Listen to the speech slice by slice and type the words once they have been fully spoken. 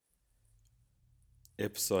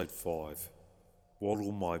Episode 5.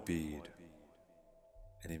 Waddle my beard.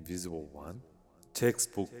 An invisible one.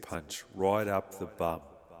 Textbook punch right up the bum.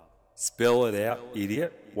 Spell it out,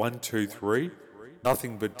 idiot. 1, 2, 3.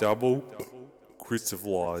 Nothing but double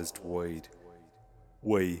crystallized weed.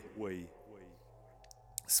 We.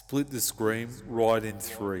 Split the screen right in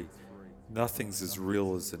 3. Nothing's as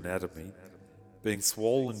real as anatomy. Being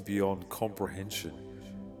swollen beyond comprehension.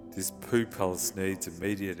 This poo palace needs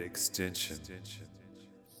immediate extension.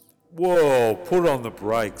 Whoa, put on the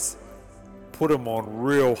brakes. Put them on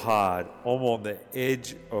real hard. I'm on the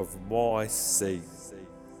edge of my seat.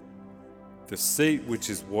 The seat which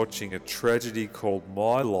is watching a tragedy called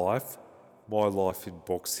My Life in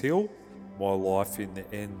Box Hill, my life in the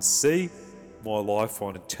NC, my life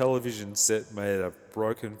on a television set made of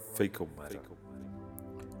broken fecal matter.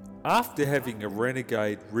 After having a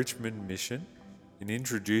renegade Richmond mission and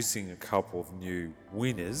introducing a couple of new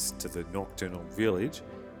winners to the nocturnal village,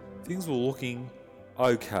 things were looking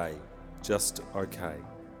okay, just okay.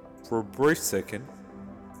 For a brief second,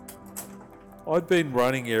 I'd been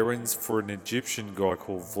running errands for an Egyptian guy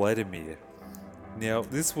called Vladimir. Now,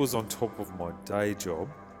 this was on top of my day job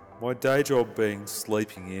being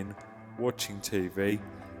sleeping in, watching TV,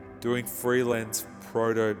 doing freelance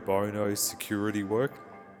pro bono security work,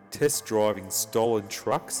 test driving stolen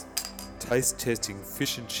trucks, taste testing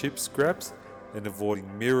fish and chip scraps, and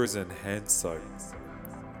avoiding mirrors and hand soap.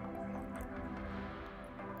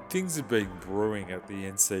 Things had been brewing at the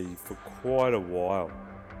NC for quite a while.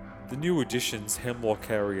 The new additions, Hemlock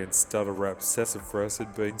Harry and Stutter Rap Sassafras,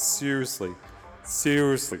 had been seriously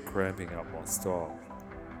cramping up my style.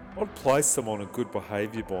 I'd placed them on a good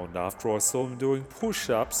behaviour bond after I saw them doing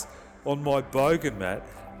push-ups on my bogan mat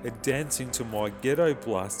and dancing to my ghetto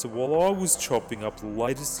blaster while I was chopping up the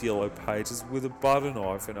latest Yellow Pages with a butter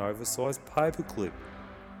knife and oversized paperclip.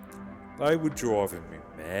 They were driving me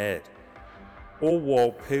mad. All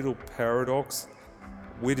while Pedal Paradox,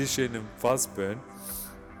 Widdersham and Fuzzburn,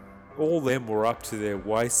 all them were up to their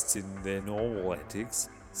waists in their normal antics,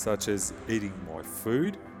 such as eating my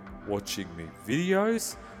food, watching me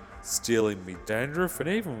videos, stealing me dandruff, and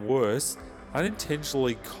even worse,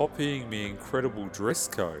 unintentionally copying me incredible dress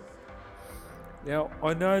code. Now,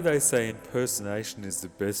 I know they say impersonation is the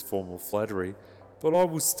best form of flattery, but I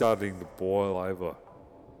was starting to boil over.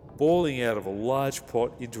 Boiling out of a large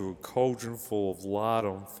pot into a cauldron full of lard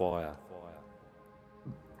on fire.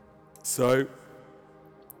 So,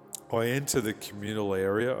 I enter the communal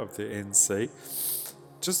area of the NC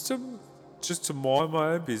just to mind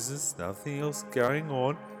my own business, nothing else going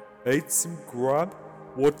on, eat some grub,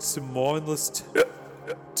 watch some mindless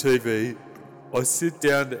TV. I sit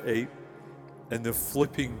down to eat and the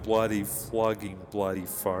flipping flogging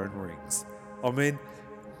phone rings. I mean,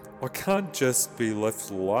 I can't just be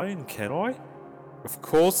left alone, can I? Of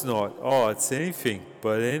course not. Oh, it's anything.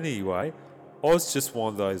 But anyway, I was just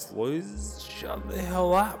one of those losers. Shut the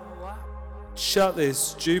hell up. Shut their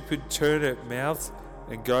stupid turnip mouths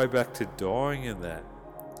and go back to dying and that.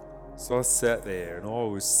 So I sat there and I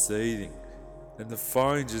was seething. And the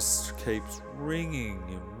phone just keeps ringing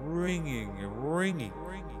and ringing and ringing.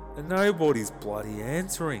 And nobody's bloody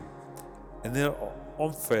answering. And then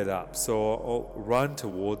I'm fed up, so I'll run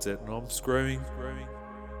towards it and I'm screaming,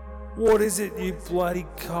 "What is it, you bloody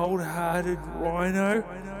cold-hearted rhino?"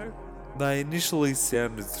 They initially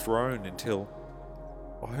sounded thrown until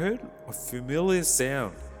I heard a familiar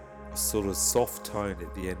sound, a sort of soft tone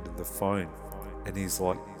at the end of the phone. And he's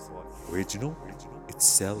like, "Reginald, it's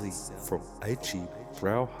Sally from H.E.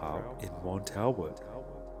 Brauhau in Mount Albert.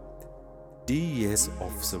 DES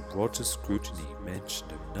Officer Roger Scrutiny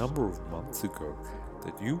mentioned a number of months ago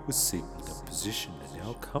that you were seeking a position in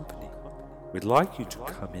our company. We'd like you to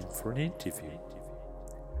come in for an interview."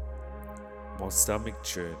 My stomach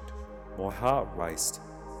churned, my heart raced,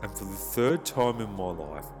 and for the third time in my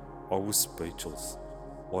life, I was speechless,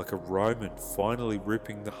 like a Roman finally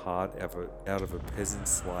ripping the heart out of a peasant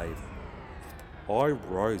slave. I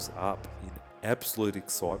rose up in absolute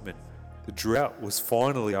excitement. The drought was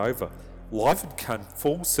finally over. Life had come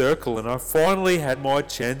full circle and I finally had my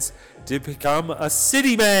chance to become a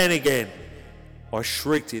city man again. I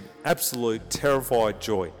shrieked in absolute terrified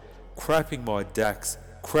joy, crapping my dacks,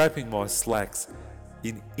 crapping my slacks,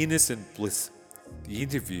 in innocent bliss. The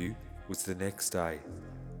interview was the next day.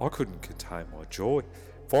 I couldn't contain my joy.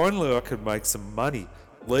 Finally I could make some money,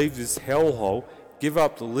 leave this hellhole, give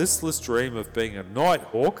up the listless dream of being a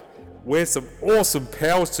nighthawk, wear some awesome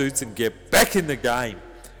power suits and get back in the game.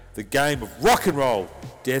 The game of rock and roll,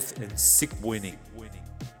 death and sick winning.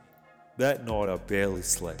 That night I barely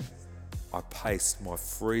slept. I paced my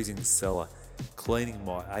freezing cellar, cleaning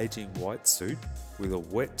my aging white suit with a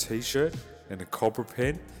wet t-shirt and a cobra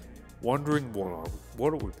pen, wondering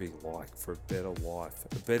what it would be like for a better life,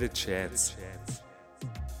 a better chance.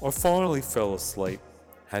 I finally fell asleep,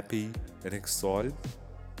 happy and excited,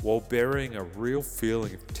 while burying a real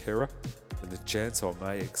feeling of terror and the chance I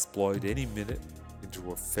may explode any minute into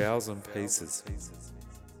 1,000 pieces.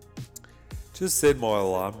 Just then my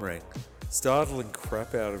alarm rang, startling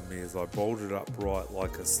crap out of me as I bolted upright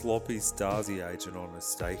like a sloppy Stasi agent on a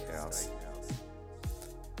steakhouse.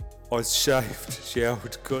 I shaved,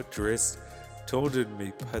 showered, got dressed, taunted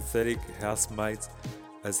me pathetic housemates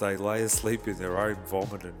as they lay asleep in their own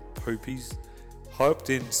vomit and poopies, hopped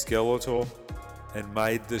in Skeletor, and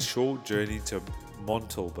made the short journey to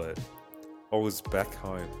Montalbert. I was back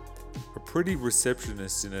home, a pretty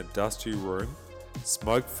receptionist in a dusty room,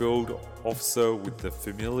 smoke-filled officer with the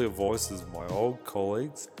familiar voices of my old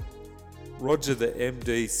colleagues. Roger the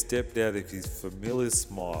MD stepped out of his familiar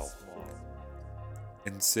smile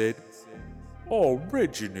and said, "Oh,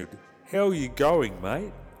 Reginald, how are you going,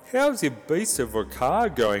 mate? How's your beast of a car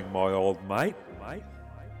going, my old mate?"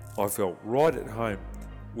 I felt right at home.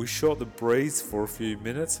 We shot the breeze for a few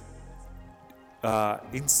minutes,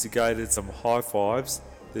 instigated some high fives,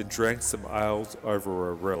 then drank some ales over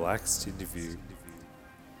a relaxed interview.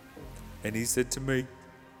 And he said to me,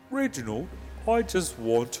 "Reginald, I just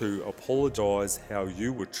want to apologise how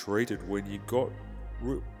you were treated when you got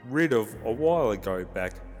rid of a while ago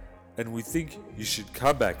back, and we think you should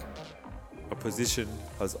come back. A position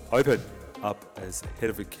has opened up as head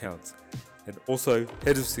of accounts and also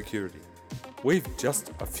head of security. We've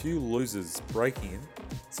just a few losers breaking in,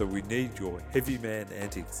 so we need your heavy man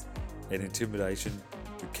antics and intimidation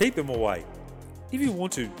to keep them away. If you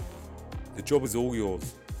want to, the job is all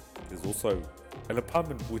yours. There's also an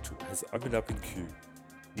apartment which has opened up in Kew,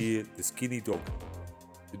 near the Skinny Dog.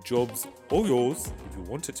 The job's all yours if you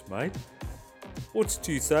want it, mate. What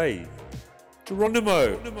do you say,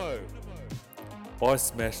 Geronimo?" I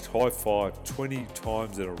smashed high five 20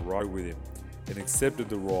 times in a row with him and accepted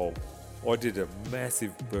the role. I did a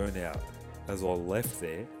massive burnout as I left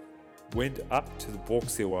there, went up to the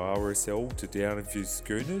Box Hill RSL to down a few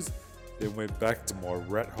schooners, then went back to my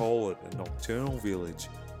rat hole at the Nocturnal Village.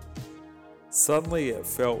 Suddenly it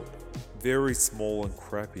felt very small and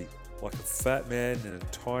crappy, like a fat man in a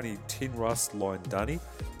tiny tin rust-lined dunny,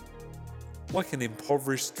 like an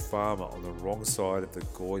impoverished farmer on the wrong side of the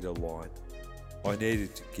goiter line. I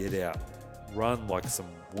needed to get out, run like some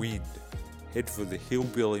wind, head for the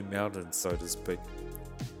hillbilly mountains, so to speak.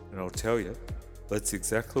 And I'll tell you, that's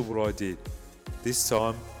exactly what I did. This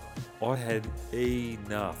time, I had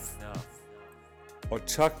enough. I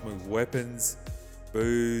chucked my weapons,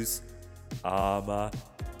 booze, armour,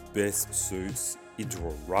 best suits into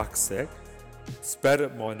a rucksack, spat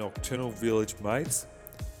at my Nocturnal Village mates,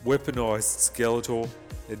 weaponised Skeletor,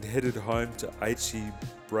 and headed home to H.E.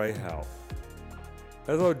 Brayhow.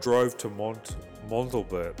 As I drove to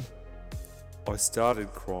Montalbert, I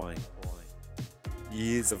started crying.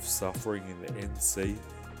 Years of suffering in the NC,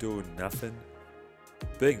 doing nothing,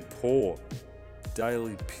 being poor,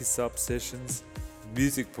 daily piss-up sessions,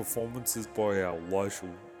 music performances by our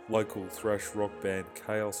local thrash rock band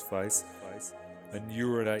Chaos Face, and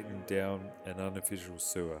urinating down an unofficial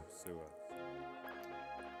sewer.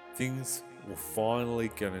 Things were finally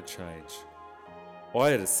going to change. I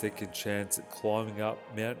had a second chance at climbing up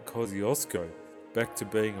Mount Kosciuszko, back to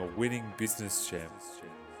being a winning business champ.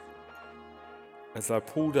 As I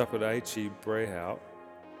pulled up at H.E. Brayhout,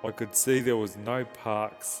 I could see there was no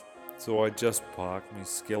parks, so I just parked my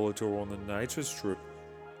Skeletor on the nature strip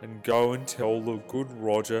and go and tell the good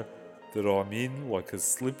Roger that I'm in like a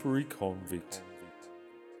slippery convict.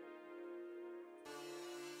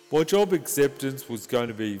 My job acceptance was going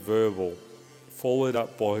to be verbal, followed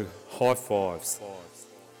up by high fives.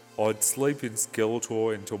 I'd sleep in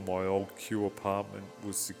Skeletor until my old Kew apartment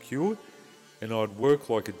was secured, and I'd work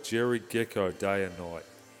like a Jerry Gecko day and night,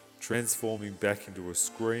 transforming back into a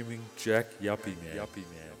screaming Jack Yuppie Man.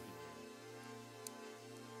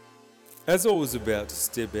 As I was about to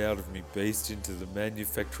step out of me beast into the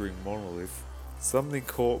manufacturing monolith, something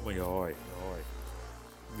caught my eye.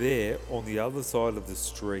 There, on the other side of the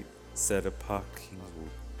street, sat a Park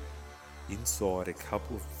Kingswood. Inside, a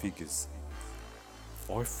couple of figures.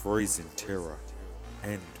 I freeze in terror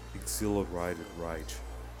and exhilarated rage.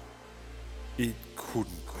 It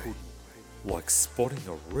couldn't, like spotting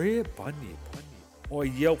a rare bunyip. I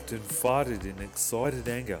yelped and farted in excited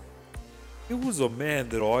anger. It was a man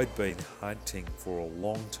that I'd been hunting for a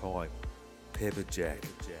long time, Pepper Jack.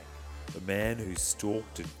 The man who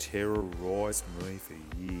stalked and terrorised me for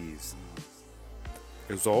years.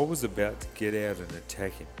 As I was about to get out and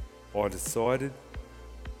attack him, I decided,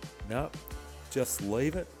 no, just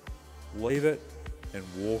leave it, and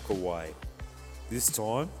walk away. This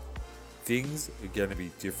time, things are going to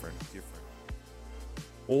be different.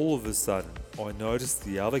 All of a sudden, I noticed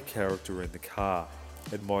the other character in the car,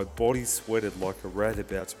 and my body sweated like a rat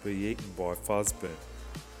about to be eaten by a fuzzburn.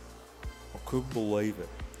 I couldn't believe it,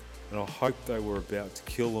 and I hoped they were about to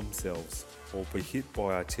kill themselves or be hit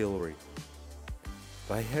by artillery.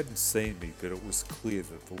 They hadn't seen me, but it was clear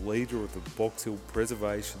that the leader of the Box Hill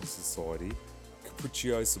Preservation Society,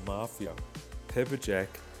 Capricciosa Mafia, Pepperjack,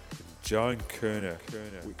 and Joan Kerner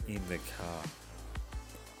were in the car.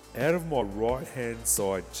 Out of my right-hand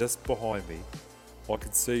side, just behind me, I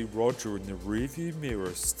could see Roger in the rearview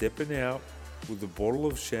mirror stepping out with a bottle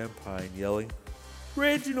of champagne, yelling,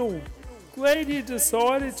 "Reginald, glad you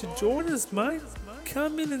decided to join us, mate.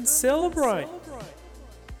 Come in and celebrate."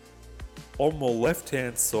 On my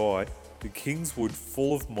left-hand side, the Kingswood,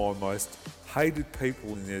 full of my most hated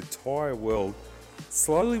people in the entire world,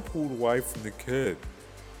 slowly pulled away from the curb,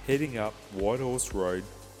 heading up Whitehorse Road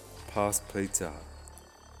past Pizza Hut.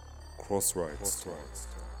 Crossroads.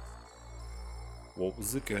 What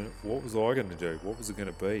was I going to do? What was it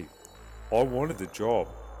going to be? I wanted the job.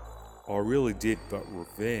 I really did, but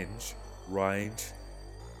revenge, range,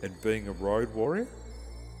 and being a road warrior?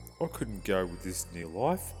 I couldn't go with this new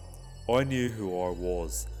life. I knew who I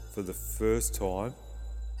was for the first time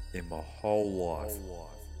in my whole life.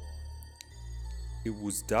 It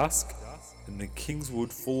was dusk, and the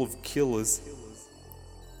Kingswood full of killers,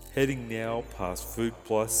 heading now past Food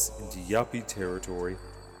Plus into yuppie territory.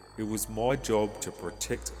 It was my job to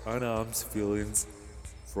protect unarmed civilians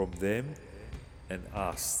from them and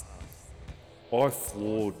us. I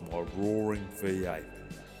floored my roaring V8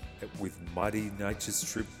 with muddy nature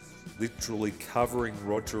strip literally covering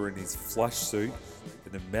Roger in his flush suit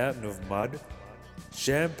in a mountain of mud,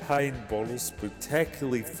 champagne bottles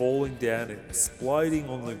spectacularly falling down and exploding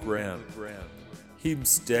on the ground, him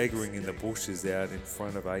staggering in the bushes out in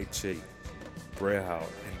front of H.E. Brauhaus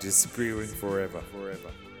and disappearing forever,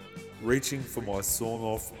 reaching for my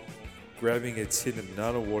sawn-off, grabbing a tin of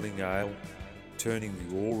Nunawading ale, turning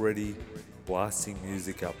the already blasting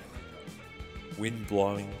music up, wind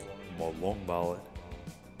blowing on my long mullet,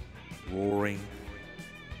 roaring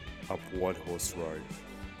up Whitehorse Road.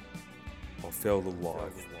 I felt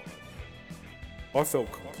alive. I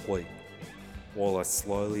felt complete while I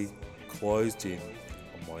slowly closed in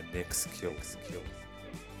on my next kill.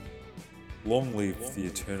 Long live the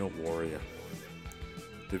Eternal Warrior,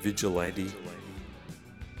 the Vigilante,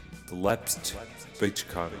 the Lapsed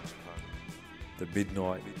Beachcomber, the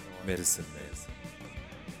Midnight Medicine Man,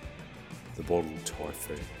 the Bottled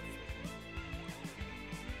Typhoon.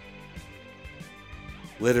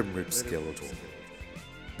 Let 'em rip, Skeletor.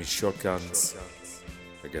 Me shotguns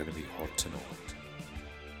are going to be hot tonight.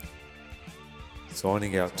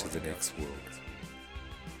 Signing out to the next world.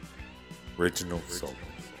 Reginald Solomon,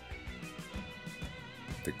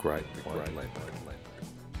 the Great Leopard.